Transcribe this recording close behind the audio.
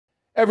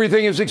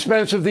Everything is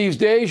expensive these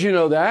days, you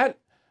know that.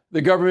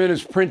 The government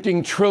is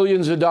printing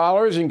trillions of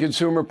dollars and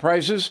consumer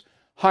prices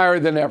higher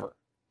than ever.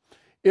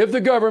 If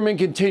the government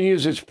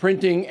continues its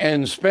printing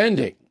and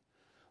spending,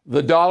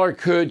 the dollar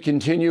could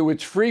continue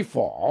its free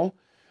fall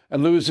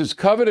and lose its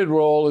coveted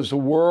role as the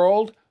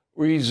world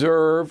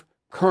reserve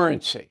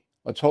currency.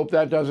 Let's hope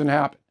that doesn't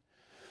happen.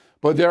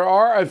 But there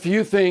are a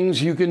few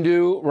things you can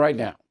do right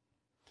now.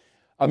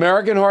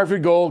 American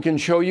Hartford Gold can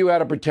show you how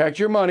to protect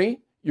your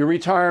money, your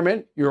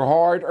retirement, your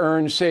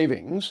hard-earned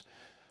savings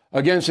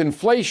against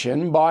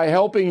inflation by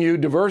helping you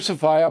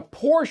diversify a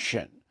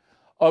portion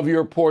of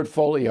your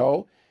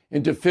portfolio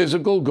into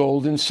physical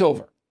gold and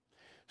silver.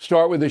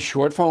 Start with a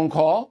short phone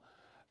call,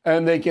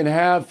 and they can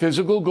have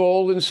physical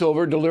gold and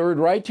silver delivered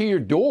right to your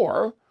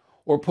door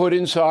or put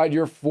inside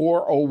your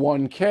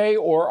 401k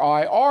or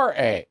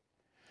IRA.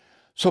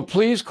 So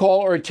please call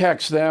or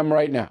text them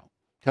right now.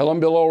 Tell them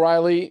Bill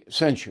O'Reilly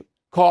sent you.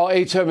 Call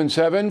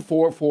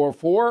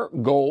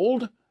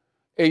 877-444-GOLD,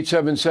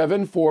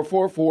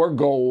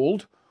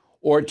 877-444-GOLD,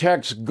 or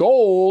text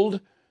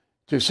GOLD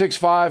to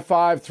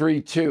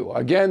 65532.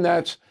 Again,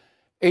 that's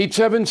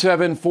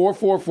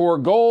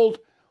 877-444-GOLD,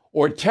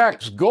 or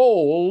text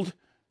GOLD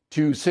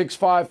to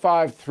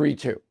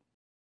 65532.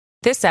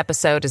 This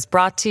episode is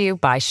brought to you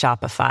by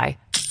Shopify.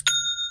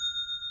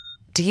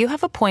 Do you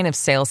have a point of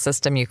sale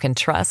system you can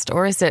trust,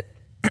 or is it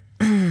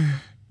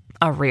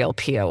a real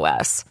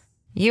POS?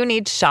 You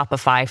need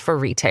Shopify for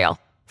retail.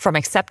 From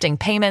accepting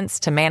payments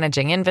to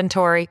managing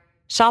inventory,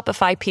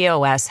 Shopify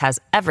POS has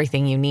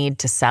everything you need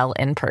to sell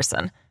in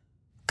person.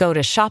 Go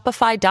to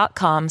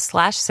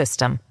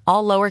shopify.com/system,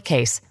 all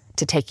lowercase,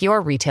 to take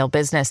your retail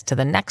business to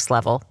the next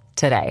level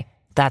today.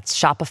 That's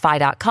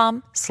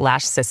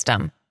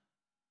shopify.com/system.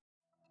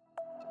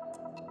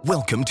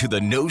 Welcome to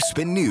the No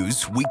Spin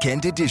News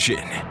Weekend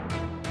Edition.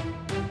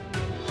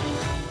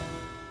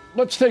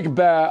 Let's take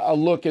a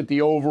look at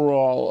the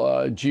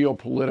overall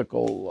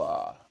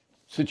geopolitical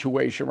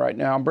situation right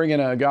now. I'm bringing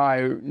a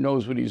guy who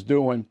knows what he's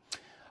doing.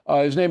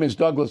 His name is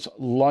Douglas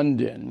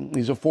London.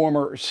 He's a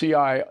former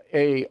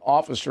CIA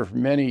officer for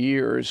many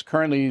years.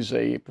 Currently, he's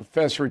a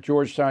professor at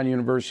Georgetown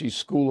University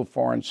School of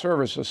Foreign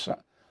Service, a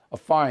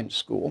fine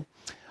school.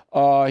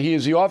 He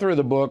is the author of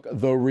the book,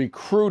 The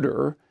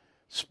Recruiter,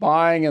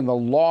 Spying and the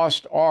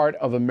Lost Art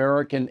of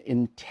American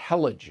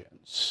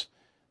Intelligence.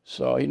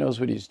 So he knows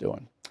what he's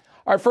doing.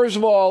 All right, first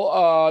of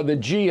all, the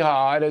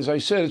jihad, as I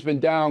said, has been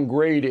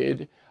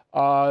downgraded.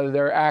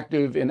 They're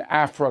active in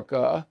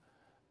Africa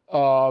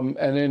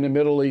and in the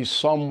Middle East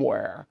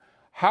somewhere.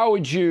 How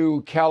would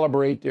you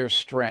calibrate their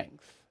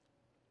strength?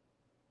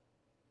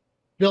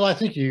 Bill, I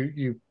think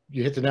you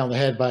hit the nail on the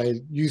head by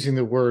using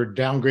the word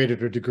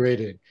downgraded or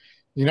degraded.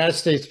 The United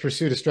States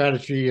pursued a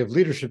strategy of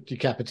leadership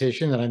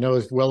decapitation that I know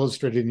is well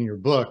illustrated in your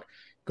book,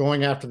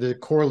 going after the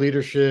core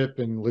leadership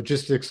and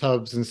logistics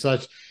hubs and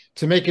such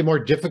to make it more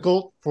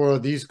difficult for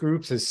these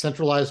groups as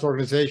centralized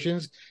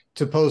organizations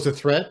to pose a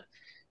threat.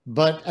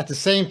 But at the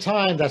same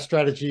time, that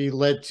strategy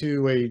led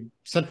to a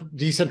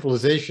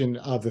decentralization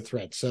of the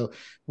threat. So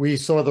we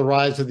saw the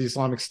rise of the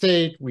Islamic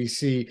State. We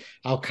see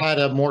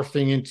Al-Qaeda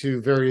morphing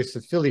into various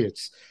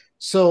affiliates.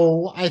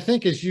 So I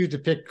think, as you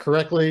depict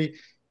correctly,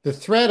 the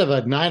threat of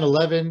a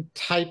 9/11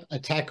 type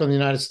attack on the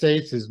United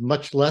States is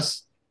much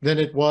less than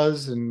it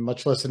was and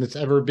much less than it's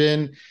ever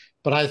been.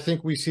 But I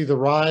think we see the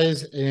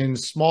rise in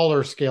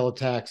smaller scale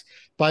attacks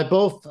by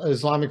both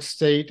Islamic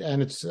State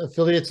and its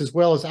affiliates, as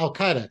well as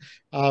Al-Qaeda.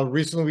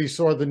 Recently, we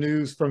saw the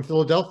news from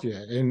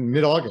Philadelphia in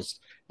mid-August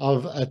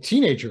of a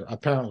teenager,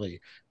 apparently,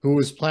 who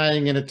was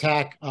planning an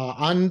attack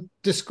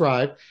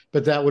undescribed,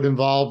 but that would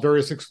involve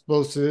various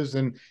explosives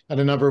and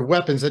a number of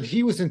weapons. And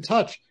he was in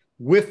touch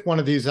with one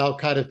of these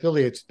Al-Qaeda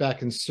affiliates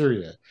back in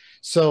Syria.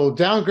 So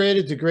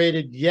downgraded,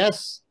 degraded,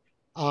 yes.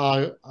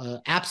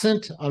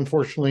 Absent,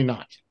 unfortunately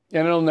not.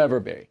 And it'll never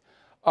be.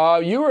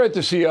 You were at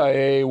the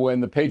CIA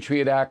when the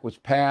Patriot Act was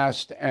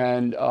passed,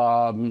 and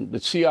the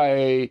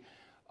CIA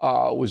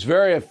was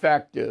very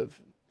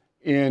effective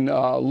in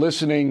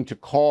listening to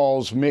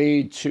calls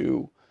made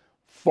to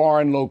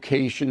foreign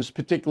locations,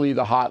 particularly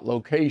the hot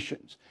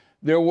locations.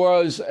 There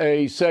was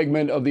a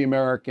segment of the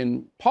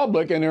American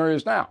public, and there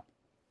is now,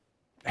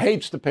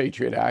 hates the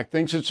Patriot Act,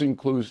 thinks it's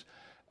intrusive,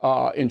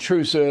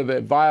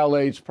 it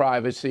violates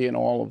privacy and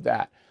all of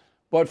that.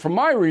 But from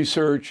my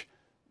research,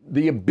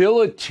 the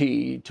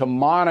ability to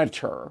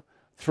monitor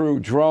through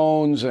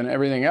drones and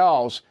everything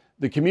else,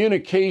 the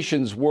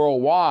communications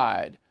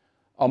worldwide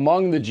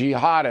among the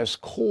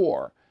jihadist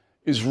core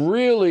is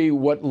really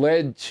what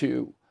led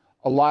to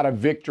a lot of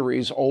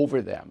victories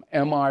over them.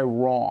 Am I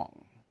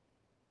wrong?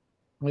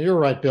 Well, you're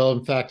right, Bill.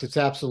 In fact, it's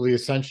absolutely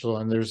essential.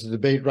 And there's a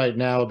debate right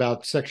now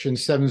about Section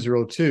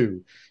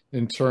 702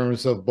 in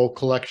terms of bulk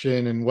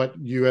collection and what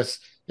U.S.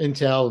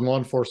 intel and law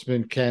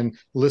enforcement can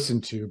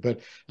listen to. But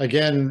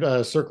again,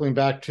 circling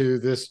back to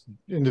this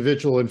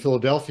individual in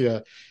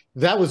Philadelphia,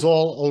 that was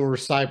all over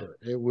cyber.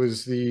 It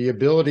was the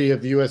ability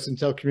of the U.S.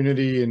 intel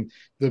community and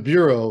the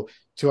Bureau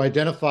to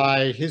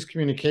identify his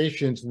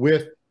communications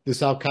with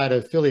this Al-Qaeda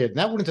affiliate. And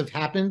that wouldn't have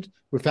happened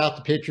without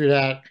the Patriot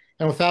Act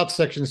and without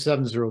Section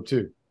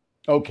 702.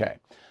 Okay.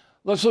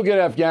 Let's look at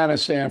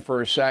Afghanistan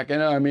for a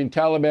second. I mean,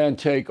 Taliban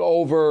take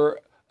over,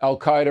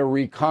 Al-Qaeda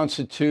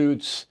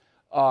reconstitutes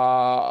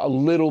a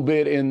little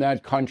bit in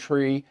that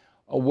country.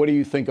 What do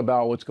you think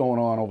about what's going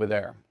on over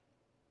there?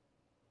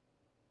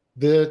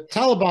 The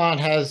Taliban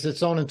has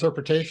its own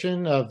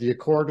interpretation of the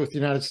accord with the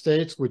United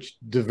States, which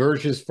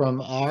diverges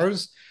from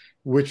ours,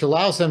 which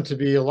allows them to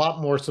be a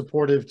lot more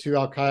supportive to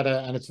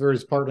Al-Qaeda and its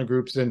various partner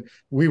groups than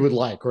we would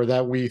like, or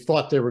that we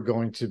thought they were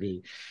going to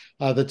be.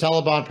 The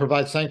Taliban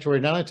provides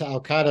sanctuary not only to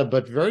Al-Qaeda,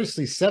 but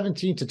variously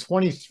 17 to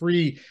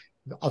 23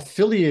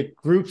 affiliate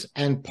groups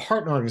and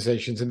partner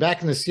organizations. And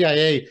back in the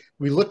CIA,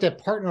 we looked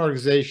at partner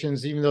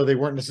organizations, even though they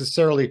weren't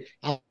necessarily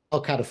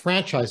Al-Qaeda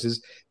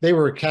franchises. They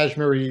were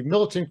Kashmiri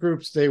militant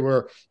groups. They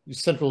were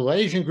Central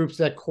Asian groups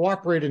that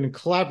cooperated and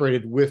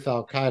collaborated with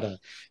Al-Qaeda.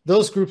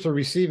 Those groups are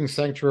receiving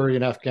sanctuary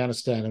in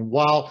Afghanistan. And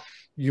while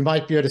you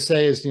might be able to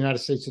say, as the United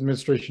States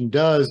administration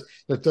does,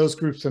 that those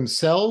groups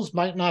themselves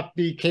might not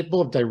be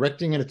capable of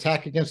directing an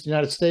attack against the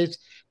United States,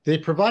 they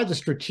provide the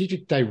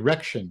strategic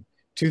direction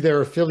to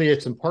their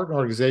affiliates and partner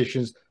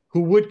organizations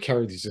who would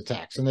carry these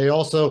attacks. And they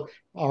also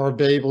are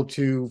able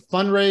to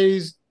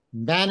fundraise,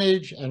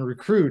 manage, and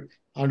recruit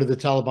under the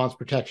Taliban's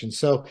protection.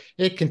 So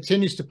it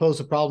continues to pose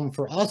a problem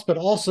for us, but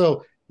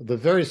also the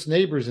various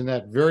neighbors in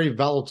that very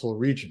volatile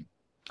region.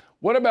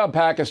 What about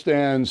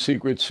Pakistan's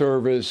Secret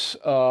Service?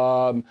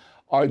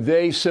 Are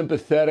they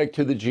sympathetic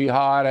to the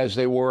jihad as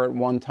they were at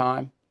one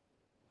time?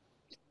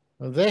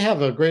 They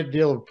have a great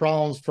deal of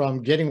problems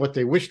from getting what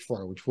they wished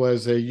for, which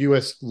was a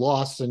U.S.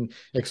 loss and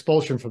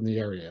expulsion from the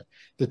area.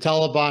 The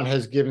Taliban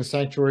has given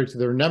sanctuary to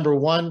their number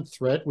one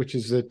threat, which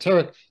is the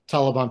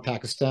Tehrik-Taliban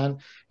Pakistan,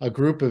 a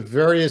group of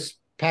various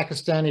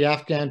Pakistani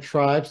Afghan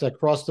tribes that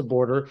cross the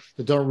border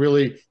that don't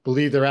really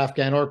believe they're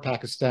Afghan or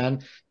Pakistan,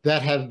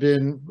 that have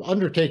been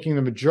undertaking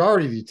the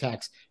majority of the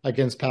attacks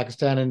against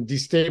Pakistan and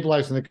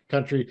destabilizing the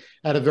country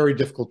at a very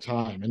difficult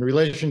time. And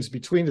relations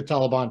between the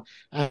Taliban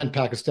and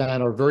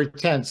Pakistan are very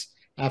tense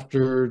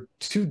after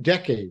 2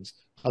 decades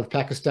of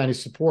Pakistani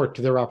support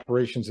to their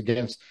operations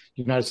against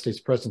the United States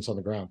presence on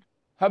the ground.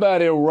 How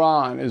about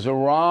Iran? Is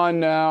Iran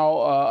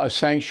now a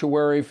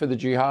sanctuary for the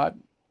jihad?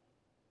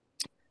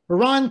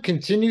 Iran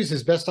continues,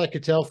 as best I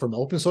could tell from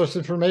open source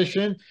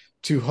information,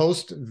 to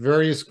host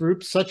various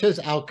groups such as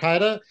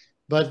Al-Qaeda,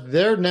 but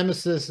their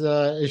nemesis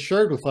is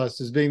shared with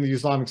us as being the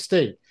Islamic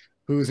State,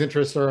 whose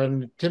interests are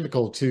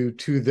antithetical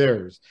to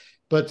theirs.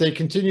 But they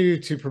continue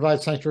to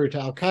provide sanctuary to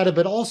Al-Qaeda,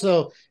 but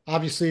also,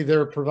 obviously,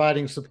 they're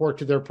providing support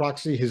to their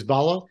proxy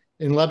Hezbollah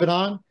in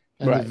Lebanon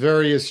and the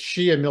various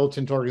Shia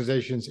militant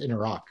organizations in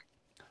Iraq.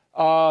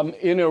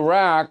 In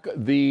Iraq,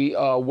 the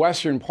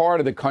western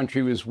part of the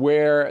country was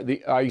where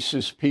the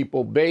ISIS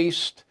people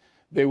based.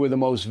 They were the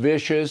most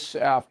vicious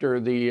after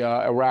the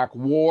Iraq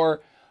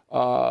war.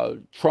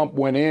 Trump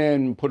went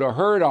in, put a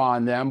hurt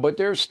on them, but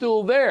they're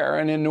still there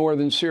and in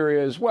northern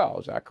Syria as well.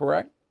 Is that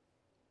correct?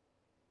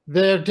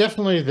 They're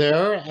definitely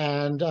there.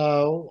 And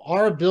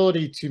our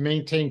ability to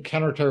maintain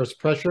counter-terrorist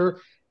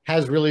pressure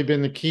has really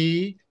been the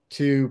key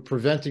to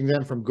preventing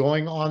them from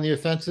going on the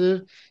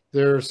offensive.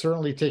 They're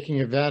certainly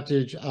taking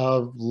advantage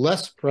of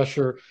less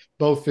pressure,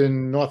 both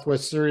in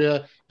northwest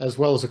Syria as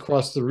well as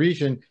across the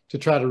region, to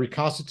try to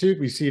reconstitute.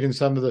 We see it in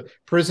some of the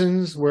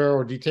prisons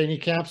or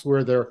detainee camps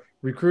where they're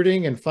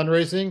recruiting and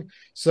fundraising.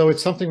 So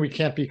it's something we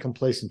can't be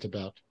complacent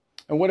about.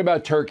 And what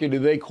about Turkey? Do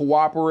they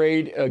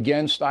cooperate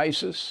against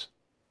ISIS?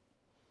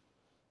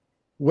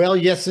 Well,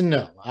 yes and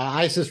no.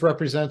 ISIS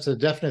represents a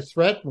definite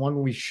threat,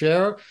 one we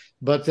share,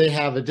 but they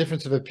have a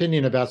difference of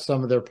opinion about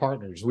some of their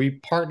partners. We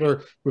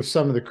partner with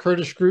some of the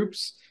Kurdish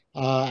groups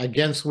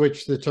against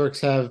which the Turks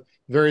have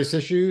various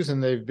issues,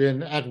 and they've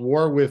been at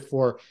war with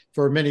for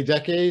many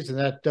decades, and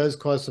that does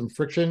cause some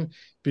friction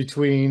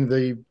between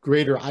the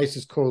greater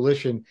ISIS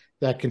coalition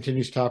that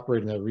continues to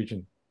operate in that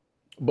region.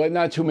 But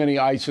not too many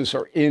ISIS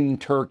are in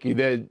Turkey.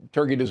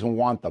 Turkey doesn't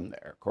want them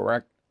there,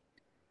 correct?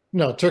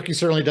 No, Turkey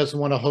certainly doesn't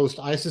want to host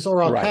ISIS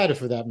or Al-Qaeda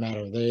for that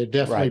matter. They are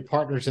definitely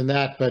partners in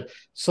that, but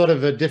sort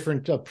of a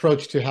different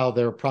approach to how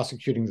they're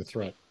prosecuting the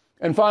threat.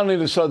 And finally,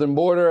 the southern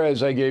border,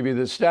 as I gave you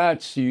the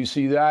stats, do you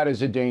see that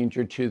as a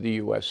danger to the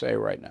USA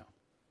right now?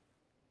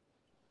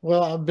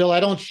 Well, Bill, I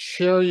don't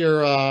share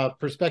your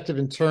perspective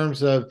in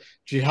terms of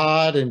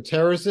jihad and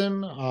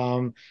terrorism.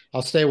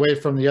 I'll stay away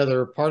from the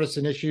other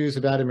partisan issues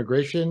about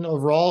immigration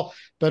overall.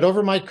 But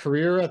over my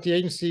career at the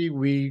agency,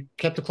 we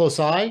kept a close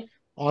eye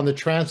on the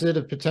transit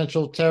of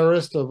potential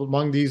terrorists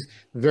among these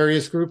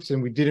various groups,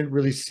 and we didn't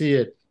really see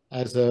it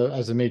as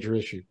a major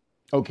issue.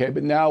 Okay,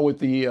 but now with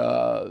the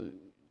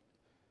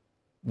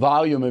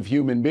volume of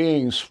human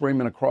beings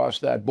streaming across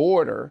that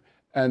border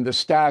and the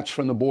stats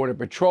from the Border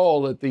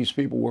Patrol that these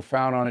people were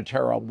found on a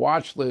terror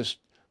watch list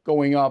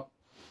going up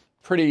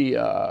pretty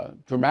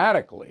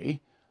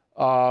dramatically,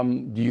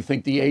 do you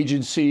think the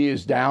agency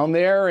is down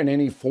there in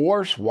any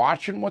force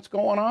watching what's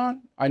going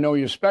on? I know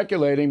you're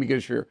speculating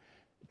because you're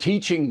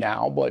teaching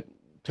now, but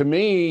to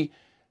me,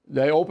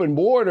 the open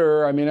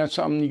border, I mean, that's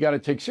something you got to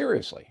take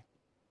seriously.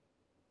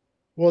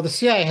 Well, the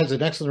CIA has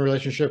an excellent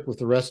relationship with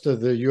the rest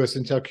of the U.S.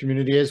 intel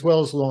community, as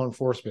well as law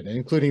enforcement,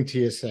 including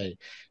TSA.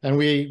 And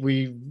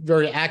we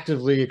very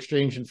actively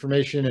exchange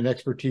information and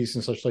expertise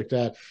and such like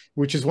that,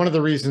 which is one of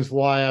the reasons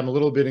why I'm a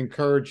little bit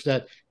encouraged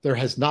that there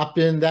has not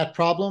been that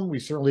problem. We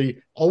certainly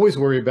always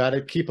worry about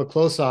it, keep a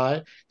close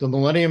eye. The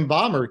Millennium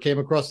Bomber came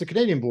across the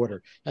Canadian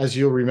border, as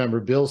you'll remember,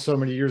 Bill, so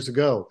many years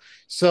ago.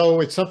 So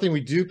it's something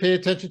we do pay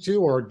attention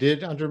to, or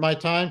did under my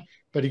time.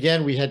 But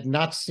again, we had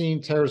not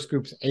seen terrorist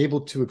groups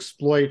able to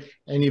exploit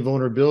any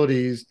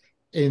vulnerabilities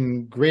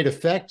in great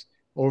effect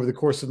over the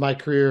course of my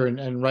career.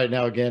 And right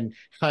now, again,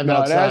 I'm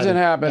outside. It hasn't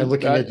happened. And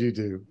looking at you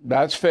do.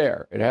 That's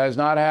fair. It has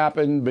not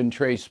happened, been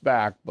traced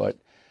back, but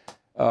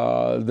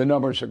the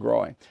numbers are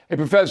growing. Hey,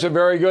 Professor,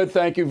 very good.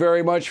 Thank you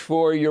very much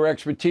for your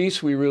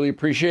expertise. We really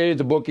appreciate it.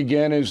 The book,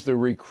 again, is The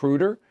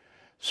Recruiter,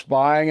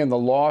 Spying and the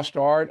Lost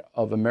Art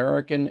of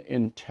American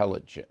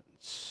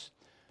Intelligence.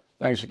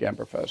 Thanks again,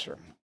 Professor.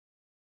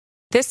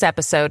 This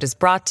episode is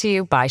brought to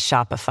you by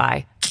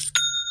Shopify.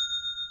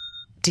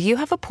 Do you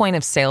have a point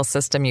of sale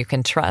system you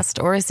can trust,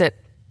 or is it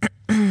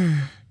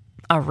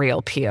a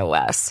real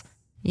POS?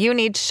 You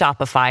need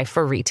Shopify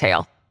for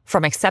retail.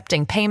 From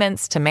accepting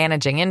payments to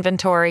managing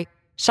inventory,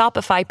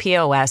 Shopify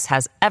POS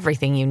has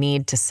everything you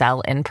need to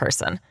sell in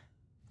person.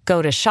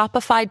 Go to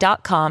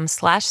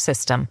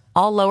shopify.com/system,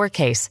 all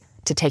lowercase,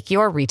 to take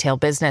your retail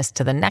business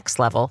to the next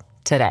level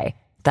today.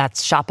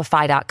 That's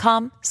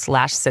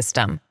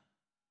shopify.com/system.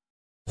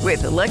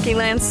 With the Lucky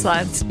Land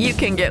Slots, you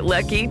can get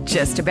lucky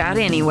just about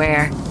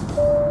anywhere.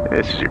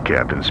 This is your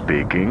captain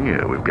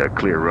speaking. We've got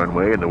clear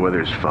runway and the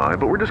weather's fine,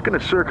 but we're just going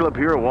to circle up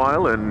here a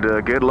while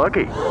and get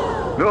lucky.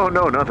 No,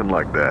 nothing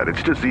like that.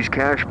 It's just these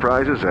cash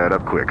prizes add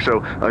up quick.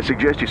 So I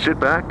suggest you sit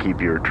back, keep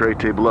your tray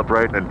table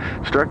upright, and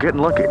start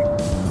getting lucky.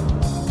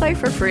 Play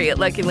for free at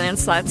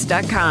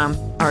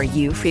LuckyLandSlots.com. Are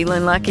you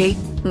feeling lucky?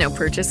 No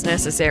purchase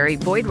necessary.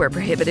 Void where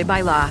prohibited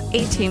by law.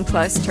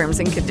 18+ terms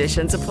and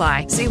conditions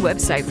apply. See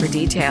website for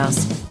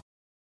details.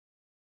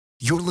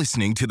 You're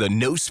listening to the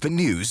No Spin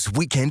News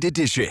Weekend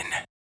Edition.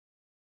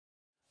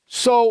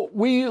 So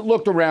we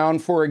looked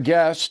around for a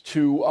guest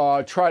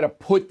to try to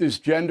put this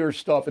gender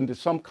stuff into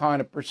some kind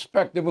of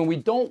perspective, and we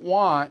don't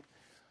want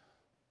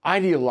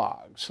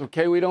ideologues,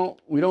 okay? We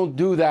don't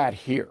do that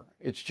here.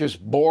 It's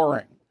just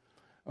boring.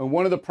 And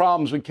one of the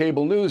problems with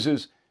cable news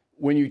is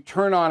when you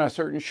turn on a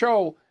certain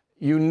show,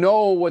 you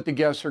know what the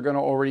guests are going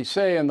to already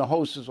say, and the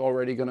host is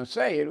already going to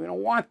say it. We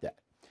don't want that.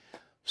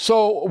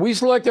 So we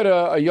selected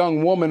a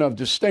young woman of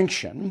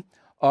distinction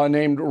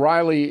named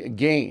Riley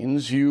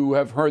Gaines. You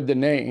have heard the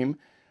name.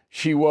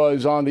 She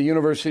was on the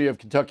University of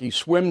Kentucky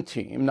swim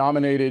team,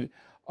 nominated.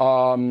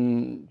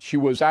 She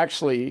was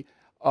actually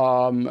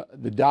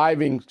the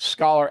diving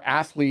scholar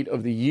athlete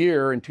of the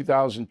year in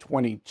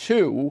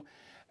 2022,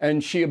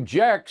 and she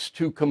objects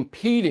to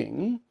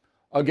competing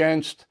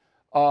against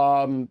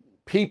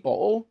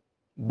people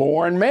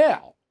born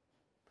male.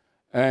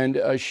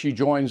 And she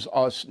joins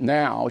us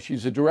now.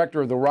 She's the director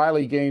of the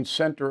Riley Gaines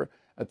Center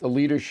at the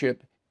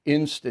Leadership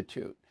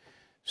Institute.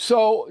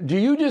 So do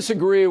you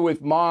disagree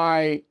with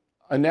my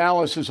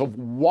analysis of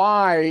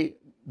why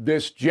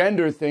this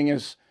gender thing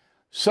has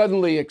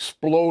suddenly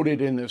exploded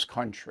in this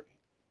country?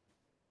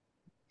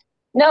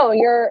 No,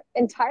 you're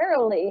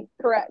entirely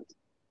correct.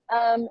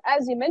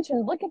 As you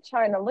mentioned, look at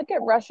China, look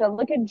at Russia,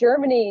 look at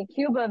Germany,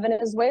 Cuba,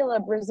 Venezuela,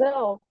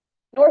 Brazil,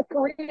 North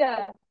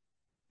Korea.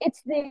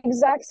 It's the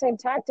exact same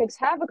tactics.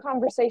 Have a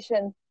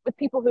conversation with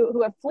people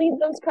who have fled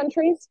those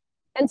countries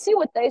and see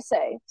what they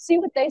say. See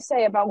what they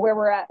say about where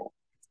we're at,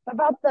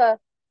 about the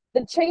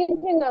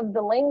changing of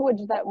the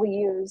language that we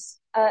use.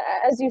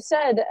 As you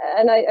said,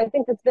 and I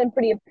think that's been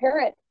pretty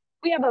apparent,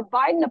 we have a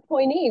Biden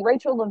appointee,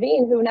 Rachel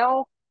Levine, who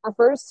now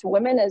refers to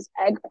women as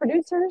egg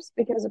producers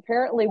because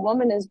apparently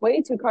woman is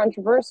way too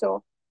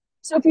controversial.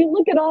 So if you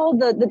look at all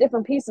the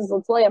different pieces,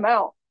 let's lay them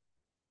out.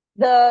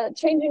 The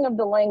changing of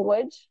the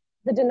language,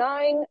 the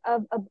denying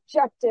of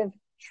objective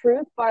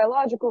truth,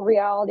 biological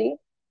reality,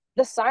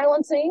 the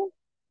silencing,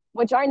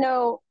 which I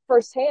know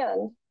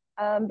firsthand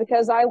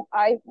because I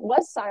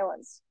was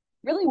silenced.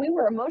 Really, we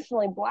were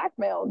emotionally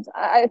blackmailed.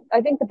 I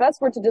think the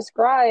best word to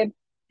describe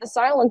the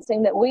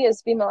silencing that we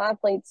as female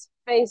athletes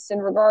faced in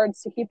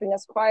regards to keeping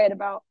us quiet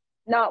about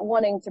not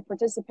wanting to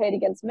participate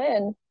against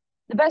men,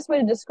 the best way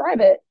to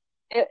describe it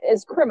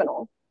is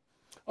criminal.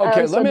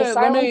 Okay, let me.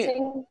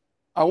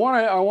 I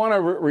want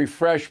to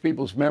refresh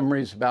people's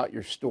memories about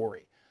your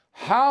story.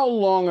 How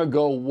long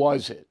ago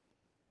was it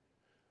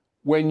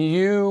when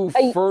you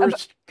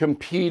first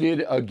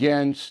competed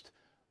against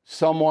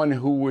someone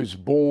who was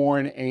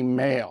born a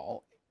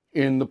male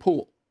in the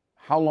pool?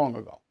 How long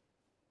ago?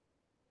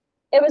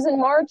 It was in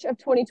March of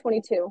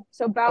 2022,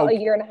 so about a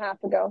year and a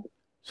half ago.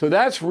 So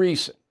that's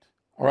recent,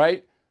 all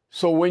right?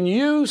 So when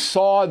you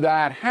saw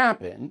that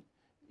happen,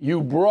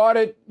 you brought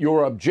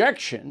your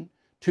objection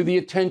to the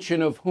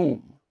attention of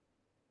whom?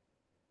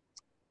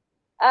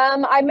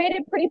 I made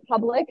it pretty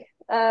public.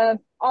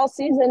 All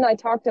season, I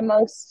talked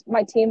amongst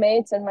my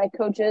teammates and my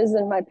coaches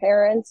and my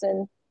parents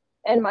and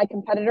my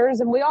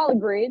competitors, and we all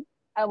agreed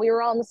We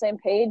were all on the same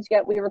page,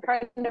 yet we were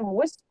kind of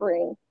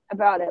whispering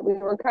about it. We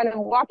were kind of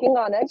walking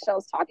on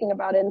eggshells talking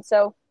about it. And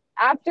so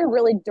after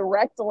really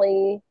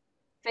directly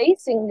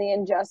facing the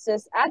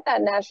injustice at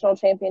that national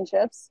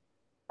championships,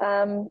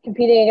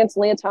 competing against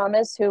Leah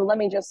Thomas, who, let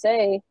me just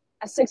say,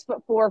 a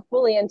 6'4",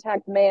 fully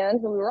intact man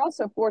who we were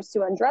also forced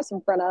to undress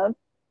in front of,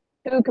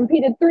 who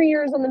competed 3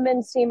 years on the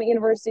men's team at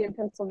University of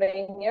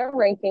Pennsylvania,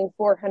 ranking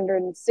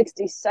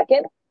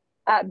 462nd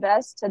at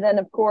best, to then,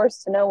 of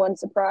course, to no one's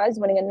surprise,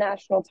 winning a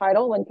national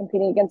title when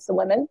competing against the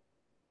women.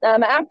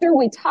 After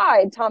we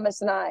tied,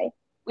 Thomas and I,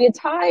 we had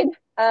tied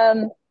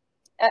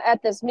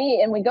at this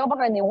meet, and we go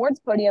behind the awards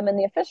podium, and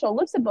the official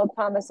looks at both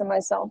Thomas and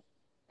myself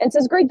and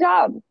says, "Great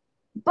job,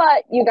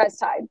 but you guys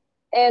tied.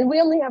 And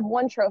we only have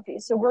one trophy,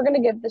 so we're going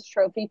to give this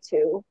trophy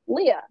to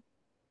Leah."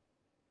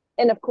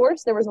 And of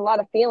course, there was a lot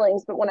of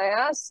feelings, but when I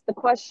asked the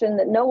question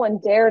that no one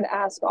dared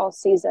ask all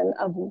season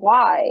of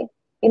why,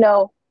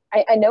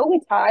 I know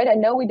we tied, I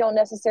know we don't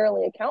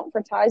necessarily account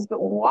for ties,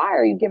 but why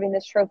are you giving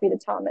this trophy to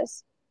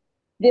Thomas?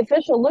 The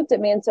official looked at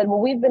me and said, "Well,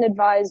 we've been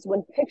advised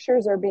when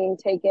pictures are being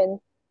taken,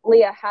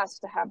 Leah has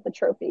to have the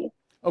trophy."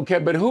 Okay,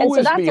 but who and was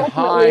so that's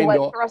behind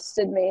what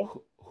thrusted me.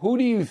 Who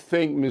do you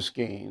think, Ms.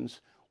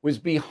 Gaines, was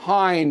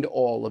behind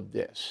all of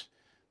this?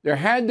 There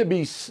had to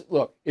be,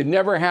 look, it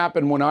never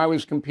happened when I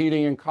was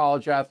competing in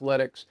college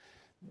athletics.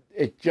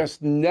 It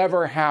just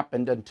never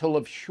happened until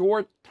a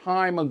short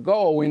time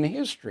ago in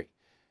history,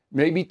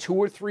 maybe 2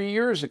 or 3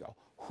 years ago.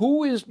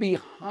 Who is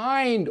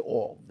behind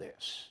all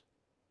this?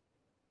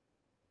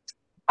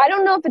 I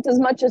don't know if it's as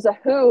much as a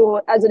who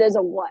as it is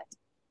a what.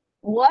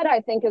 What I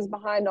think is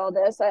behind all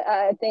this,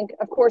 I think,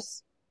 of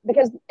course,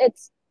 because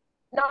it's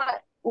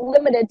not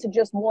limited to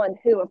just one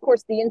who. Of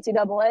course, the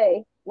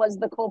NCAA was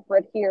the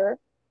culprit here,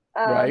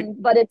 Right.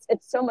 but it's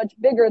so much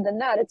bigger than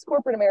that. It's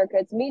corporate America,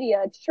 it's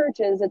media, it's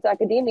churches, it's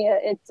academia,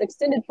 it's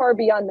extended far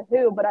beyond the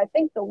who. But I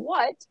think the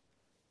what,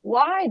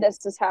 why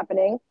this is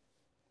happening,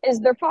 is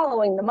they're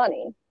following the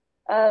money.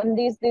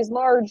 These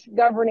large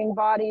governing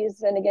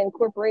bodies, and again,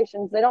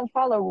 corporations, they don't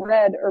follow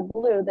red or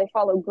blue, they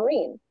follow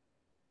green.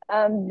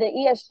 The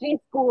ESG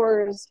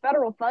scores,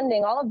 federal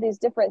funding, all of these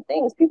different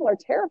things, people are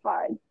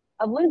terrified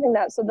of losing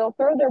that. So they'll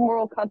throw their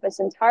moral compass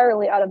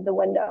entirely out of the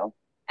window.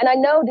 And I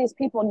know these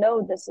people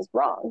know this is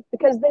wrong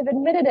because they've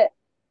admitted it.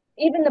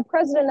 Even the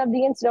president of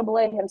the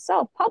NCAA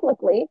himself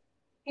publicly,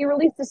 he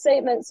released a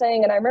statement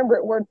saying, and I remember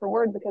it word for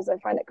word because I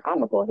find it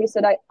comical. He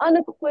said, "I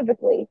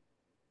unequivocally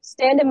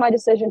stand in my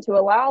decision to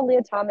allow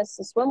Leah Thomas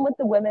to swim with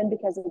the women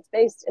because it's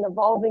based in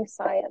evolving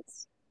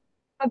science."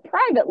 But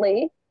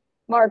privately,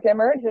 Mark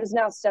Emmert, who's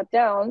now stepped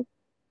down,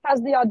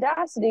 has the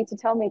audacity to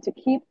tell me to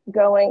keep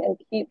going and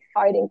keep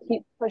fighting,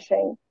 keep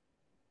pushing.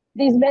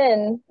 These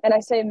men, and I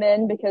say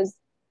men because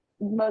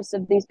most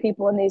of these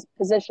people in these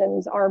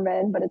positions are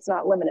men, but it's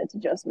not limited to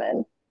just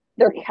men.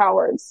 They're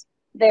cowards.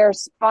 They're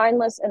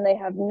spineless and they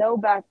have no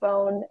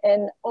backbone.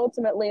 And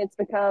ultimately it's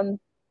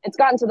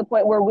gotten to the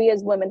point where we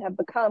as women have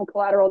become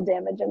collateral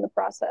damage in the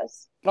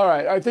process. All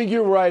right. I think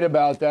you're right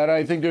about that.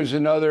 I think there's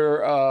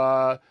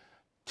another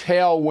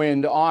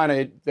tailwind on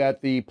it,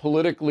 that the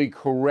politically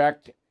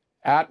correct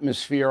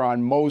atmosphere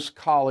on most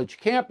college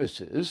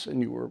campuses,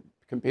 and you were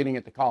competing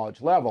at the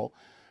college level,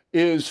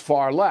 is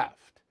far left.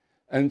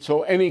 And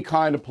so any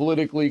kind of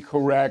politically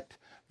correct,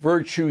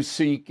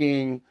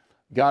 virtue-seeking,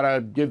 got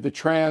to give the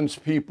trans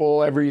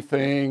people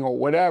everything or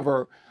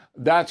whatever,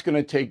 that's going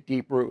to take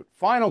deep root.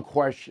 Final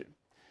question.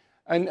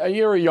 And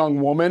you're a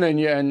young woman,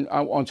 and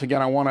once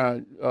again, I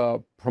want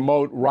to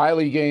promote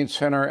Riley Gaines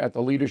Center at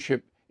the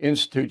Leadership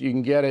Institute. You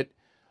can get it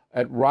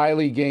at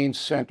Riley Gaines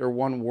Center,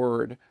 one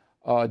word,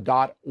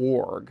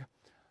 .org.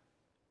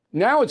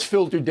 Now it's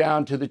filtered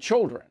down to the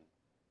children.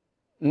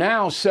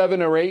 Now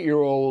 7 or 8 year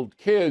old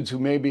kids who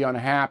may be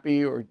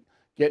unhappy or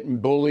getting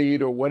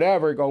bullied or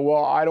whatever go,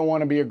 "Well, I don't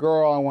want to be a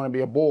girl, I want to be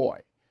a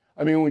boy."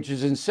 I mean, which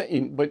is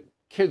insane. But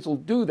kids will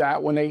do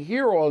that when they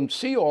hear all and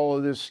see all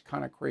of this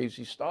kind of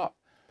crazy stuff.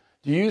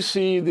 Do you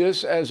see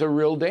this as a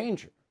real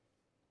danger?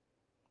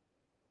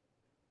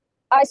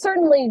 I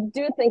certainly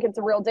do think it's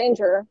a real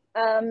danger,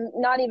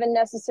 not even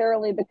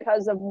necessarily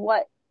because of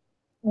what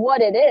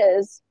it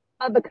is,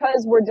 but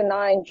because we're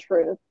denying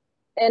truth.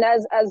 And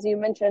as you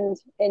mentioned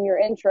in your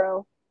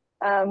intro,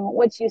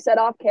 which you said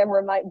off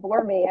camera might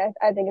bore me,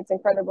 I think it's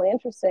incredibly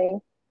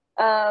interesting.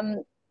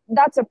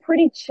 That's a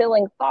pretty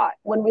chilling thought.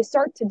 When we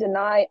start to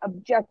deny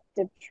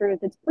objective truth,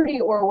 it's pretty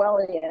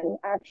Orwellian,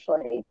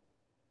 actually.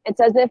 It's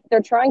as if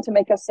they're trying to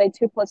make us say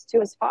 2 +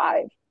 2 is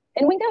 5.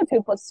 And we know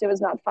 2 + 2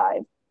 is not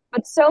 5.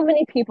 But so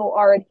many people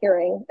are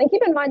adhering. And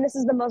keep in mind, this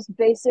is the most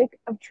basic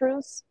of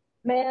truths: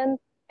 man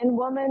and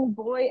woman,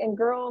 boy and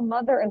girl,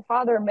 mother and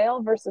father,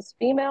 male versus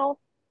female.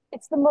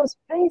 It's the most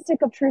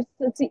basic of truths.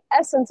 It's the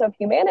essence of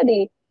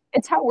humanity.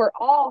 It's how we're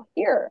all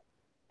here.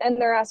 And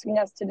they're asking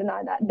us to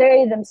deny that.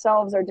 They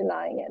themselves are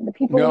denying it. The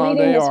people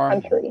leading this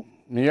country.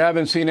 You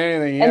haven't seen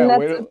anything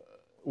yet.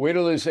 Wait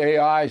till this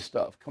AI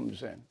stuff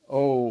comes in.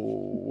 Oh,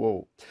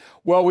 whoa.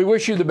 Well, we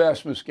wish you the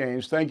best, Ms.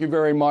 Gaines. Thank you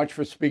very much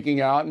for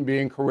speaking out and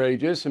being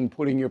courageous and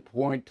putting your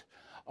point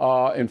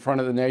in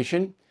front of the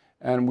nation.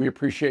 And we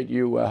appreciate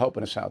you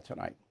helping us out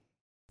tonight.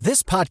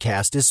 This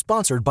podcast is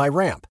sponsored by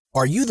Ramp.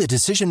 Are you the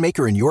decision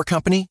maker in your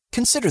company?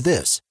 Consider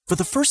this. For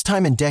the first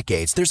time in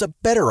decades, there's a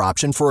better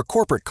option for a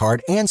corporate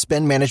card and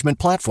spend management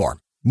platform.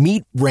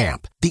 Meet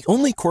Ramp, the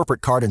only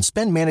corporate card and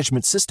spend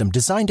management system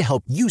designed to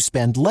help you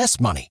spend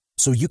less money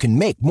so you can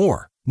make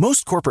more.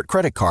 Most corporate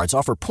credit cards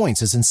offer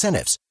points as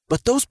incentives,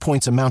 but those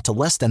points amount to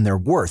less than their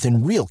worth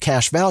in real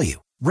cash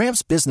value.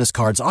 Ramp's business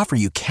cards offer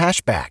you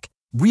cash back,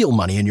 real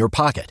money in your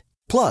pocket.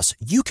 Plus,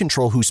 you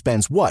control who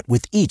spends what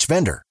with each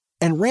vendor.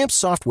 And Ramp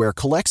software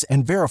collects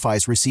and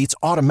verifies receipts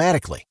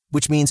automatically,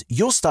 which means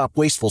you'll stop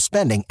wasteful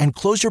spending and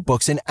close your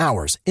books in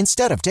hours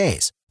instead of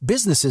days.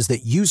 Businesses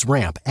that use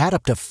Ramp add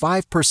up to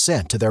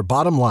 5% to their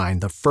bottom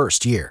line the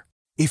first year.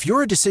 If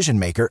you're a decision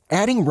maker,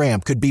 adding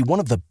Ramp could be one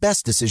of the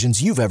best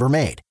decisions you've ever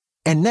made.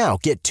 And now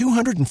get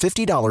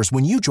 $250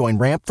 when you join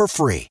Ramp for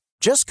free.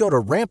 Just go to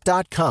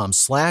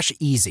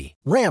ramp.com/easy.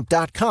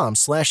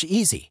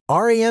 Ramp.com/easy.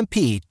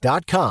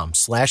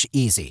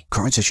 RAMP.com/easy.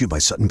 Cards issued by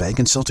Sutton Bank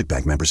and Celtic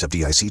Bank, members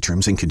FDIC.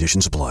 Terms and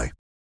conditions apply.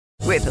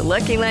 With the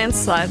Lucky Land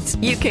Slots,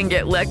 you can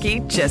get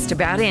lucky just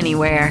about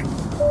anywhere.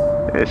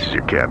 This is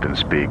your captain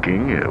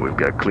speaking. We've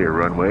got clear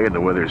runway and the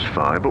weather's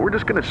fine, but we're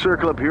just going to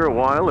circle up here a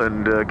while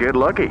and get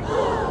lucky.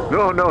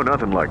 No,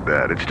 nothing like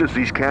that. It's just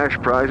these cash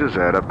prizes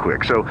add up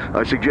quick. So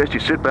I suggest you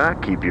sit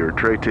back, keep your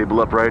tray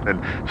table upright,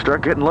 and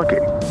start getting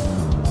lucky.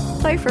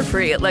 Play for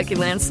free at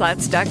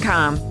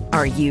LuckyLandSlots.com.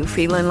 Are you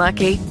feeling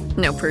lucky?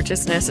 No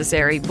purchase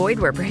necessary. Void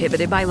where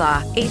prohibited by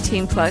law.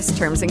 18 plus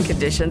terms and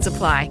conditions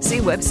apply. See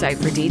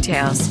website for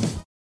details.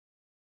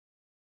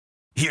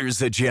 Here's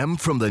a gem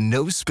from the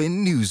No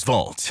Spin News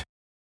Vault.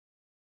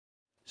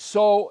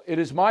 So it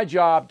is my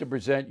job to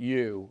present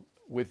you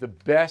with the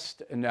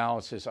best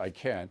analysis I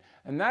can.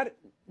 And that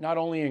not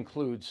only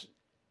includes,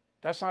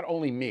 that's not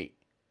only me,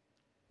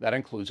 that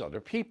includes other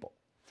people.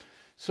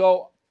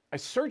 So I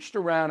searched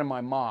around in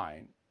my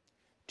mind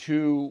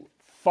to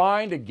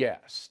find a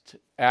guest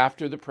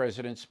after the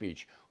president's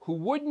speech who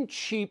wouldn't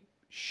cheap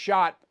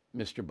shot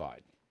Mr.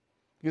 Biden.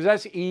 Because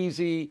that's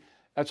easy,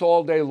 that's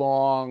all day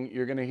long,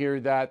 you're going to hear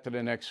that for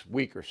the next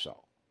week or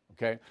so,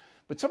 okay?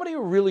 But somebody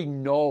who really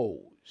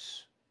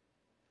knows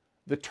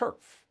the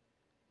turf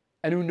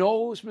and who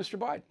knows Mr.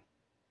 Biden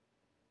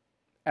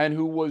and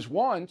who was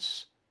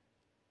once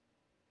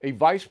a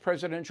vice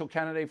presidential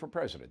candidate for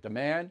president. The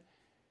man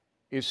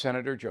is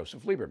Senator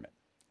Joseph Lieberman.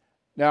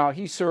 Now,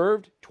 he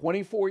served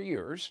 24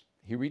 years.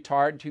 He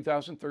retired in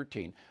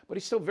 2013, but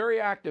he's still very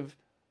active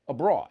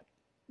abroad,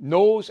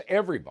 knows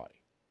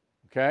everybody,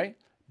 okay?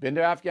 Been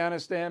to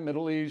Afghanistan,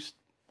 Middle East,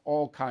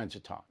 all kinds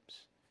of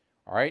times,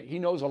 all right? He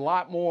knows a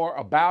lot more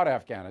about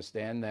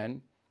Afghanistan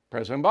than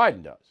President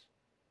Biden does.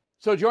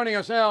 So joining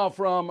us now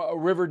from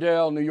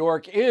Riverdale, New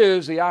York,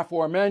 is the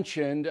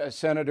aforementioned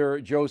Senator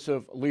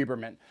Joseph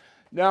Lieberman.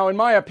 Now, in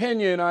my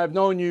opinion, I've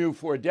known you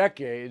for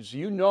decades.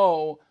 You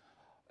know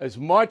as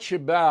much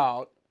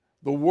about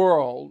the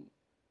world,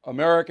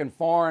 American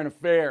foreign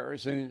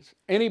affairs, as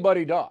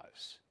anybody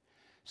does.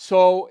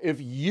 So if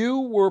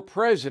you were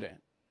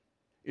president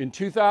in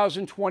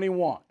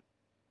 2021,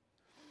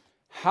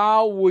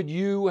 how would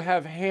you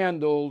have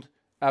handled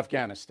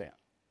Afghanistan?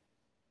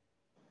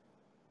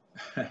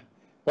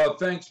 Well,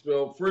 thanks,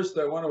 Bill. First,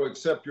 I want to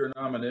accept your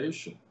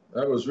nomination.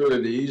 That was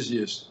really the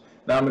easiest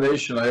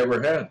nomination I ever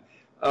had.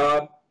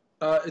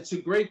 It's a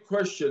great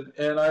question,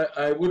 and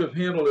I would have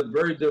handled it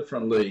very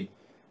differently.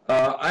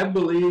 I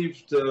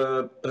believed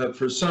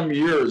for some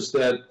years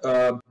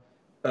that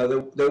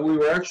we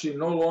were actually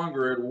no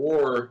longer at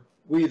war,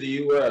 we the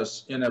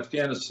U.S., in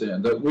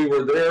Afghanistan, that we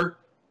were there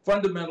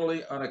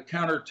fundamentally on a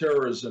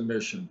counterterrorism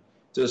mission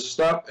to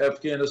stop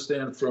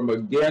Afghanistan from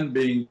again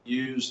being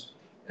used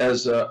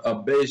as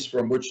a base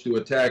from which to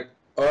attack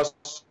us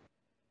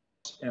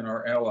and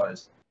our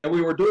allies. And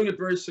we were doing it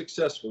very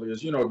successfully,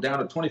 as you know, down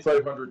to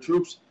 2,500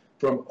 troops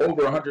from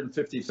over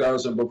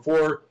 150,000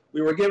 before.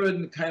 We were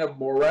given kind of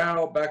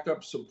morale,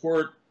 backup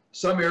support,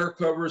 some air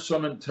cover,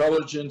 some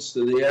intelligence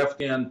to the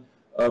Afghan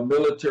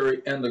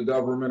military and the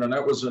government, and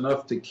that was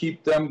enough to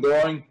keep them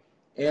going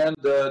and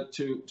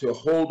to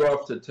hold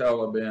off the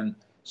Taliban.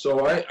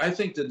 So I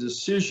think the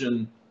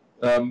decision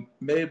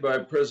made by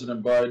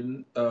President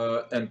Biden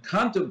and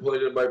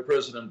contemplated by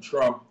President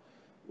Trump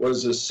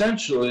was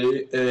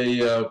essentially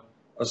a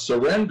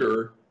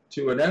surrender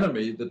to an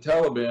enemy, the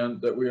Taliban,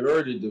 that we had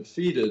already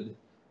defeated,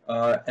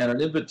 and an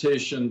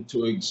invitation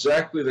to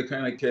exactly the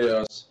kind of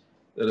chaos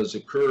that has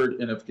occurred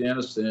in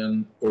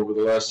Afghanistan over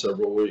the last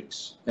several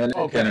weeks. And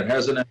it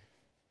hasn't.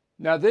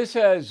 Now, this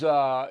has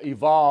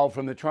evolved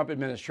from the Trump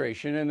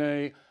administration, and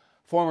the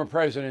former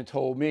president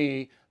told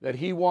me that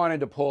he wanted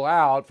to pull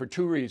out for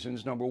two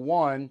reasons. Number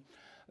one,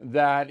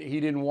 that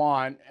he didn't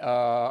want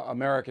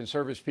American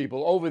service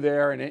people over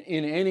there in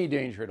any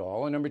danger at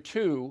all. And number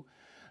two,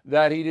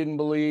 that he didn't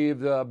believe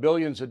the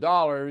billions of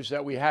dollars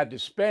that we had to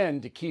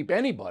spend to keep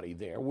anybody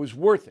there was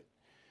worth it,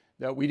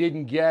 that we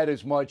didn't get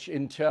as much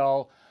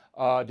intel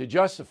to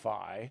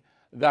justify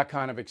that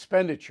kind of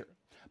expenditure.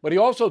 But he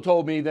also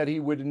told me that he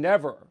would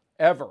never,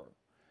 ever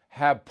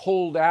have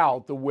pulled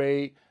out the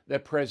way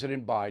that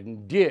President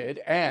Biden did.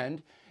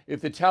 And if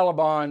the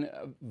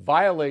Taliban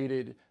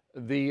violated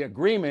the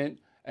agreement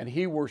and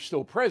he were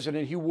still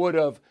president, he would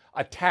have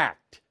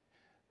attacked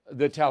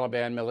the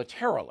Taliban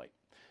militarily.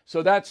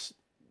 So that's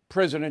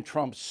President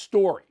Trump's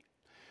story.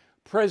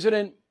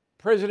 President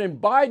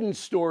Biden's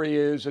story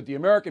is that the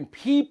American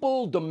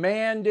people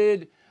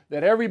demanded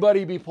that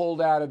everybody be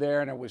pulled out of there,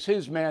 and it was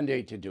his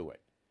mandate to do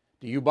it.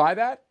 Do you buy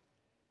that?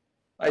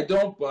 I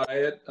don't buy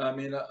it. I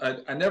mean,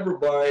 I never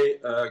buy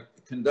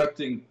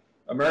conducting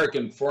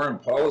American foreign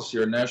policy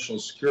or national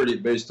security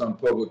based on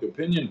public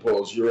opinion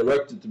polls. You're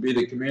elected to be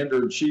the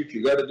commander-in-chief.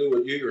 You got to do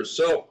what you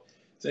yourself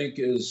think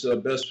is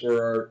best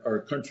for our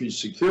country's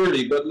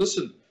security. But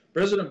listen,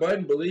 President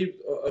Biden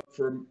believed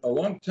for a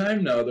long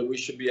time now that we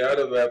should be out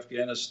of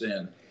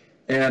Afghanistan.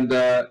 And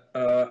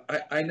I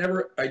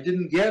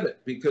didn't get it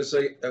because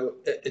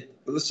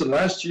listen,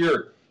 last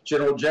year,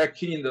 General Jack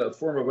Keane, the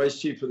former vice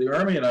chief of the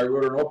Army, and I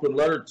wrote an open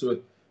letter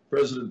to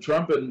President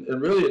Trump,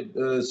 and really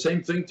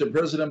same thing to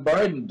President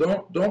Biden.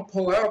 Don't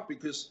pull out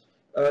because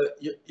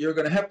you're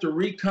going to have to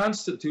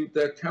reconstitute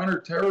that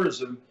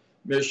counterterrorism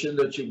mission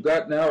that you've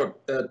got now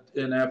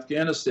in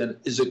Afghanistan.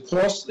 Is it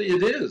costly?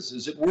 It is.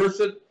 Is it worth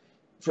it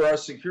for our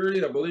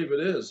security? I believe it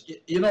is.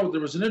 You know,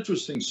 there was an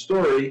interesting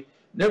story,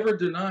 never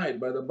denied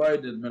by the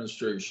Biden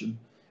administration,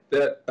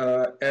 that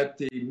at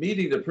the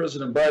meeting that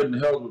President Biden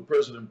held with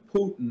President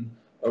Putin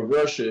of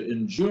Russia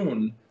in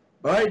June,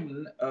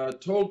 Biden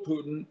told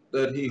Putin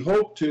that he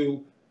hoped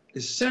to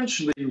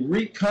essentially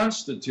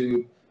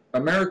reconstitute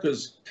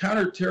America's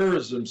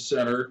counterterrorism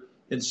center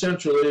in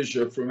Central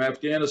Asia from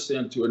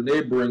Afghanistan to a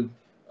neighboring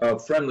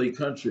friendly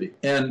country.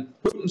 And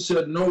Putin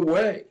said, no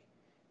way.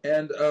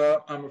 And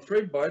I'm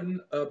afraid Biden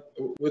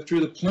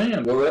withdrew the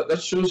plan. Well,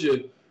 that shows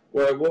you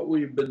why what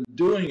we've been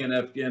doing in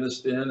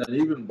Afghanistan, and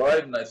even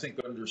Biden, I think,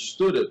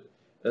 understood it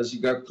as he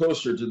got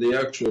closer to the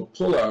actual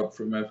pullout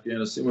from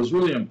Afghanistan, was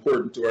really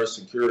important to our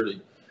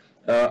security.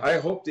 I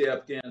hope the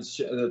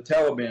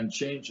Taliban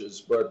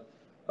changes, but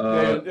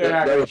they're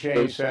not going to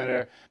change,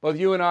 Senator. Both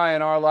you and I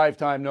in our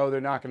lifetime know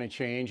they're not going to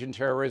change, and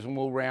terrorism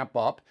will ramp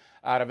up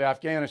out of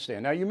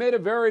Afghanistan. Now, you made a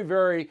very,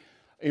 very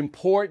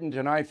important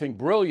and I think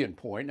brilliant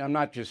point, and I'm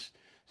not just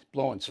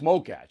blowing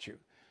smoke at you.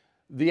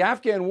 The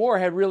Afghan war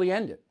had really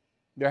ended.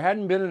 There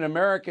hadn't been an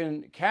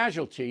American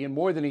casualty in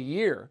more than a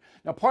year.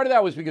 Now, part of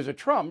that was because of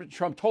Trump.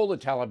 Trump told the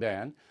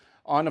Taliban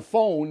on the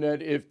phone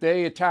that if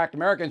they attacked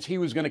Americans, he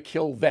was going to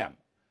kill them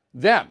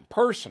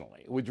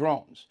personally with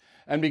drones.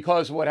 And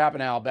because of what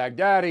happened to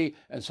al-Baghdadi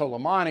and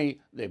Soleimani,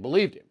 they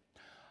believed him.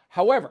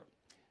 However,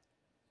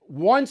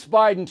 once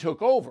Biden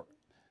took over,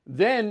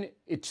 then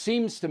it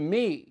seems to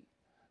me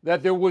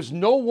that there was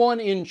no one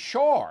in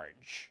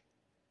charge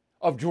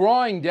of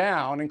drawing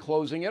down and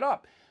closing it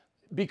up,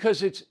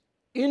 because it's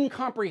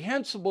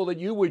incomprehensible that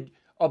you would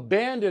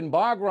abandon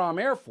Bagram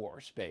Air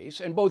Force Base,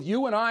 and both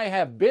you and I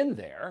have been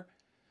there.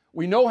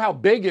 We know how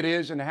big it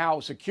is and how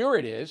secure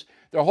it is.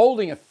 They're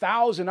holding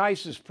 1,000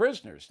 ISIS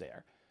prisoners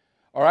there,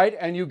 all right?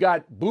 And you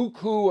got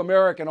buku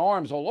American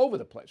arms all over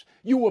the place.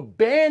 You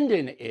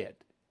abandon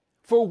it.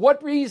 For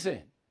what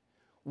reason?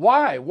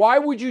 Why? Why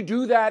would you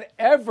do that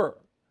ever?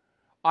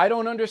 I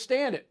don't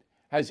understand it.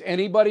 Has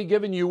anybody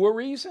given you a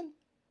reason?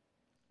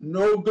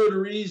 No good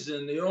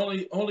reason. The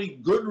only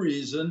good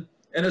reason,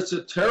 and it's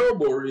a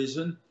terrible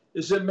reason,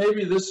 is that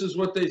maybe this is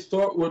what they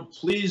thought would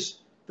please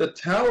the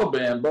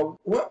Taliban. But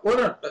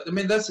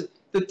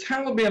the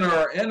Taliban are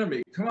our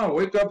enemy. Come on,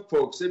 wake up,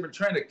 folks. They've been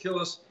trying to kill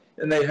us,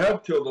 and they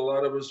have killed a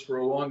lot of us for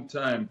a long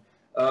time.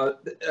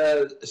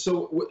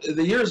 So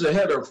the years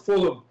ahead are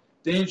full of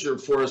danger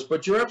for us.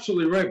 But you're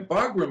absolutely right.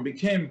 Bagram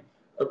became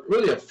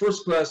really a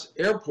first-class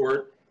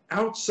airport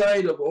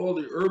outside of all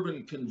the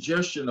urban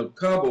congestion of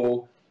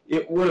Kabul.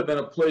 It would have been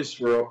a place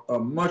for a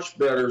much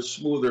better,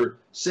 smoother,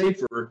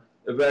 safer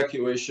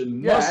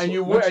evacuation. Yeah, and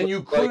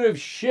you could have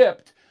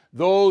shipped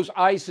those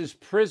ISIS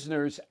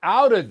prisoners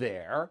out of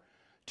there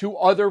to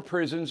other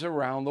prisons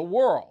around the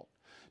world.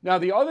 Now,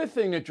 the other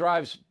thing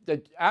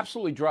that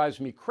absolutely drives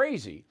me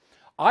crazy,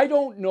 I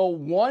don't know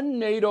one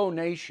NATO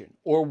nation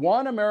or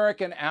one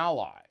American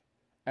ally,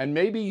 and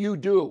maybe you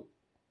do,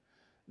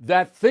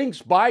 that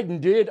thinks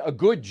Biden did a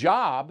good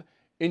job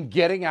in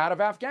getting out of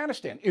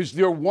Afghanistan. Is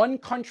there one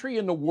country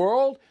in the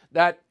world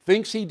that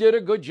thinks he did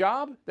a good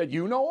job that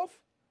you know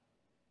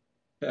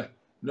of?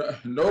 No,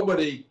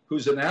 nobody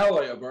who's an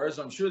ally of ours.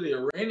 I'm sure the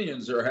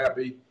Iranians are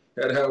happy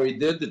at how he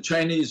did. The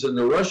Chinese and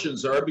the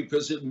Russians are,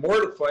 because it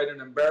mortified and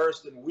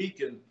embarrassed and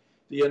weakened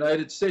the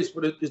United States.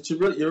 But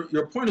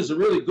your point is a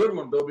really good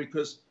one, Bill,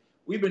 because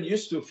we've been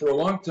used to for a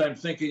long time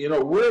thinking,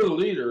 we're the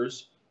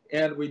leaders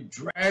and we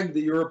drag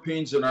the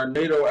Europeans and our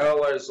NATO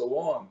allies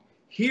along.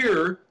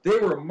 Here, they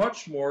were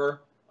much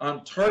more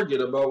on target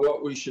about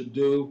what we should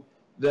do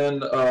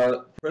than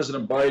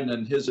President Biden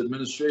and his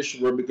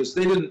administration were, because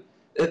they didn't,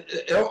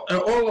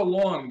 all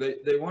along,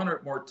 they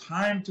wanted more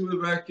time to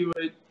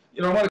evacuate.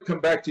 I want to come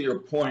back to your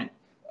point.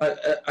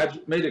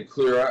 I've made it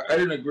clear. I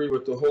didn't agree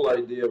with the whole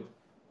idea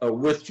of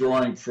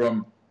withdrawing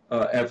from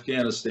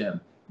Afghanistan.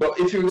 But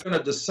if you're going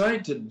to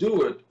decide to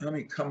do it, I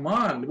mean, come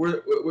on,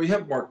 we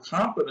have more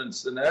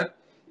competence than that.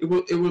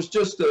 It was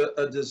just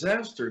a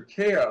disaster,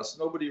 chaos.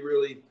 Nobody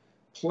really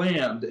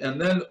planned. And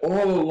then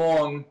all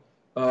along,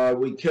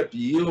 we kept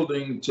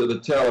yielding to the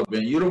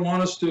Taliban. You don't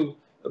want us to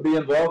be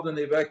involved in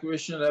the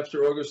evacuation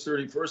after August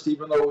 31st,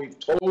 even though we've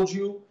told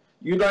you,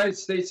 United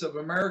States of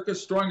America,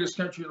 strongest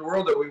country in the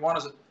world, that we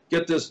want to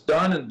get this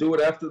done and do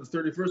it after the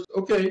 31st.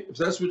 Okay, if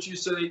that's what you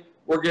say,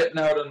 we're getting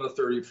out on the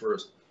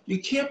 31st.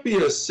 You can't be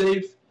a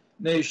safe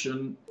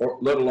nation, or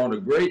let alone a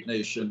great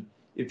nation,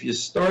 if you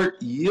start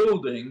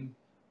yielding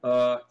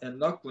and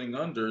knuckling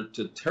under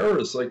to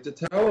terrorists like the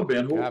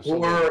Taliban, who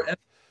are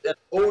and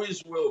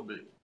always will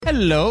be.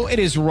 Hello, it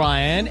is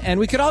Ryan, and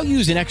we could all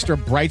use an extra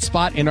bright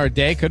spot in our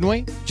day, couldn't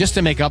we? Just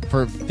to make up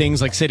for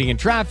things like sitting in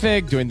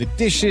traffic, doing the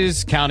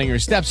dishes, counting your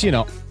steps, you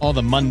know, all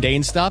the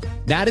mundane stuff.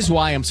 That is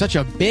why I'm such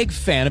a big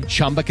fan of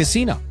Chumba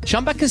Casino.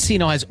 Chumba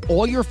Casino has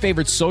all your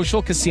favorite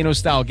social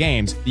casino-style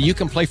games that you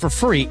can play for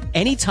free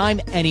anytime,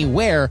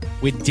 anywhere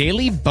with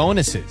daily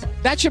bonuses.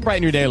 That should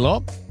brighten your day a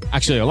little.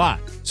 Actually, a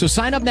lot. So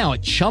sign up now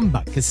at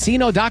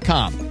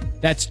ChumbaCasino.com.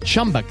 That's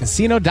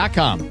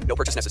ChumbaCasino.com. No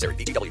purchase necessary.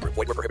 VGW Group.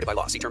 Void where prohibited by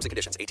law. See terms and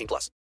conditions.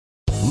 18+.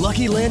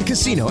 Lucky Land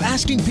Casino,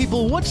 asking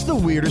people, what's the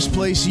weirdest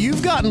place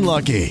you've gotten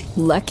lucky?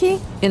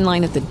 Lucky? In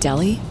line at the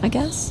deli, I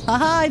guess?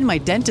 Aha, in my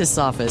dentist's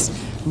office.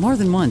 More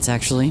than once,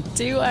 actually.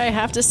 Do I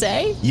have to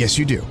say? Yes,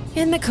 you do.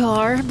 In the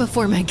car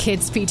before my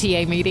kids'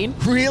 PTA meeting.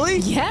 Really?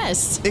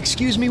 Yes.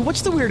 Excuse me,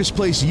 what's the weirdest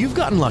place you've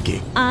gotten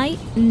lucky? I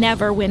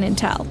never win and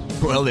tell.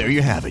 Well, there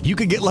you have it. You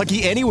can get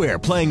lucky anywhere,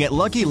 playing at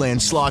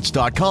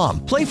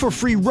LuckyLandSlots.com. Play for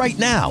free right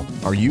now.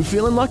 Are you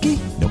feeling lucky?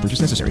 No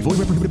purchase necessary. Void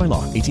where prohibited by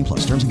law. 18+.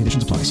 Terms and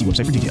conditions apply. See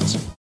website for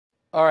details.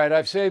 All right,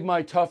 I've saved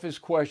my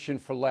toughest question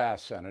for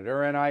last,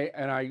 Senator, and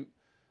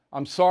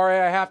I'm sorry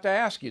I have to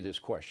ask you this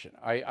question.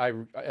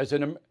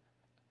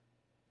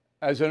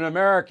 As an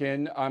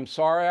American, I'm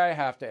sorry I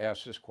have to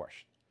ask this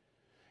question.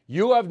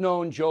 You have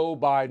known Joe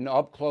Biden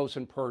up close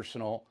and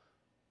personal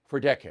for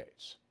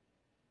decades.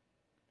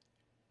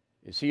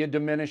 Is he a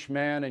diminished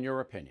man, in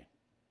your opinion?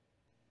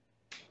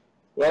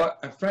 Well,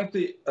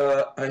 frankly,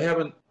 I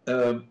haven't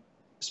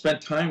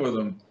spent time with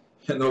him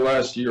in the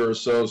last year or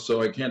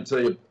so I can't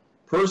tell you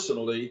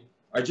personally.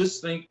 I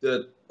just think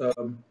that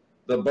the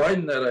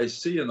Biden that I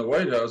see in the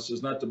White House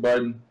is not the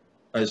Biden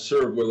I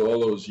served with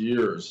all those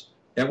years.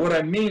 And what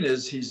I mean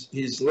is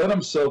he's let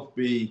himself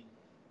be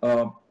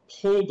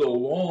pulled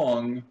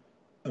along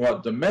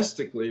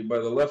domestically by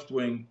the left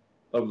wing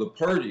of the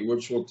party,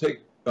 which will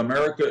take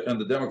America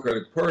and the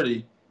Democratic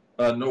Party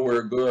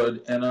nowhere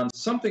good. And on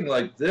something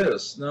like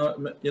this, now,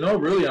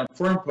 really on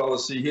foreign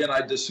policy, he and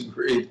I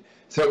disagreed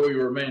that we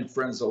remained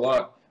friends a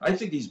lot. I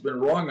think he's been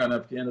wrong on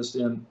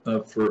Afghanistan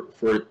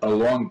for a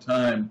long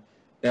time.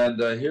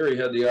 And here he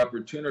had the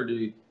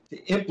opportunity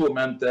to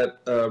implement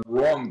that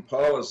wrong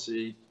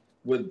policy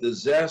with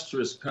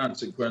disastrous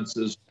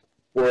consequences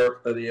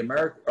for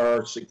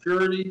our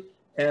security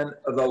and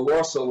the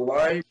loss of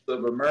lives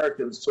of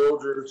American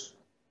soldiers,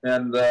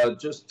 and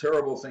just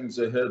terrible things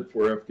ahead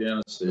for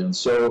Afghanistan.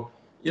 So,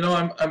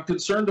 I'm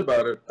concerned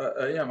about it.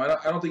 I am. I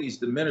don't think he's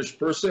diminished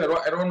per se.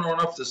 I don't know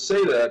enough to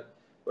say that,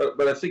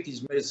 but I think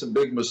he's made some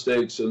big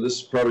mistakes, and this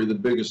is probably the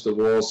biggest of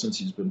all since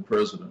he's been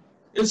president.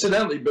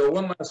 Incidentally, Bill,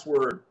 one last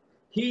word.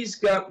 He's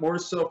got more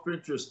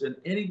self-interest than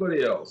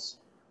anybody else.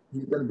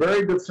 He's been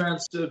very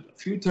defensive, a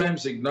few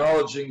times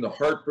acknowledging the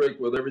heartbreak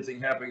with everything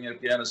happening in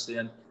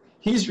Afghanistan.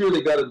 He's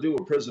really got to do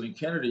what President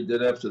Kennedy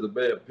did after the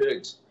Bay of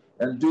Pigs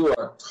and do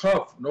a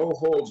tough,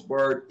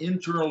 no-holds-barred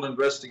internal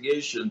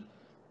investigation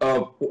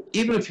of,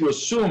 even if you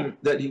assume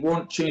that he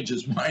won't change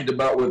his mind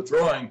about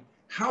withdrawing,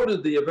 how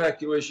did the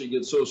evacuation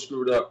get so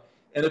screwed up?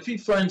 And if he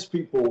finds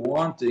people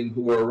wanting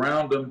who are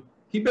around him,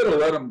 he better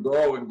let them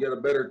go and get a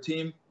better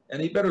team,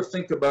 and he better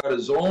think about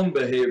his own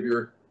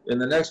behavior in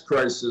the next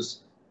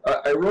crisis.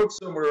 I wrote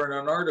somewhere in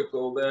an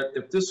article that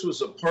if this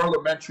was a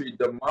parliamentary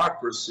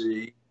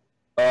democracy,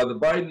 the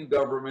Biden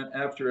government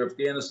after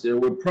Afghanistan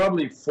would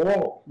probably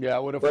fall. Yeah,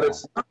 it would have fallen. But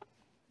it's not.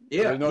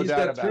 Yeah, there's no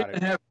doubt about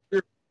it.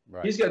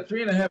 Right. He's got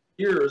 3.5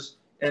 years,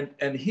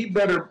 and he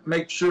better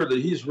make sure that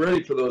he's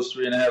ready for those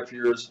 3.5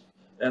 years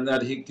and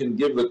that he can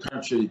give the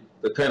country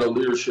the kind of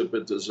leadership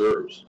it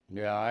deserves.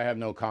 Yeah, I have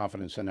no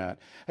confidence in that.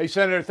 Hey,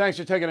 Senator, thanks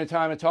for taking the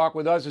time to talk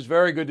with us. It's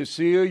very good to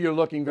see you. You're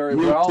looking very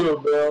well. You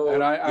too, Bill.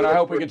 And I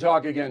hope we can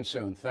talk again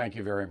soon. Thank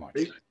you very much.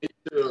 Me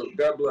too.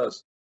 God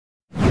bless.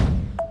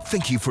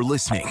 Thank you for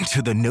listening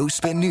to the No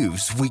Spin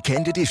News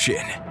Weekend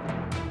Edition.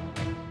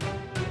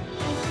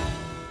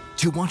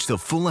 To watch the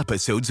full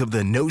episodes of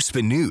the No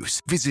Spin News,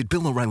 visit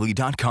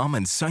BillO'Reilly.com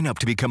and sign up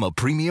to become a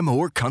premium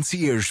or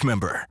concierge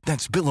member.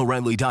 That's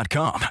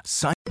BillO'Reilly.com.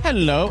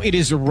 Hello, it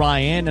is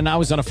Ryan, and I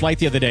was on a flight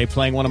the other day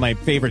playing one of my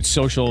favorite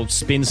social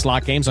spin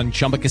slot games on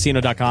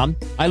ChumbaCasino.com.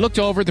 I looked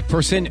over at the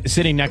person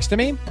sitting next to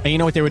me, and you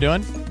know what they were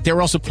doing? They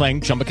were also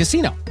playing Chumba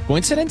Casino.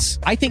 Coincidence?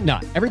 I think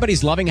not.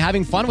 Everybody's loving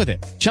having fun with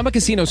it. Chumba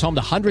Casino is home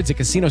to hundreds of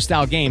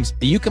casino-style games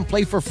that you can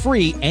play for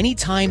free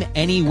anytime,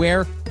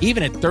 anywhere,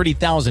 even at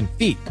 30,000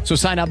 feet. So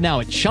sign up now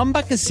at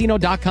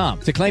ChumbaCasino.com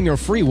to claim your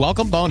free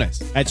welcome bonus.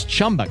 That's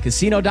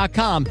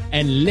ChumbaCasino.com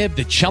and live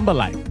the Chumba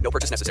life. No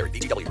purchase necessary.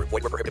 VGW. Void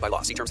where prohibited by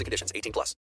law. See terms and conditions. 18+.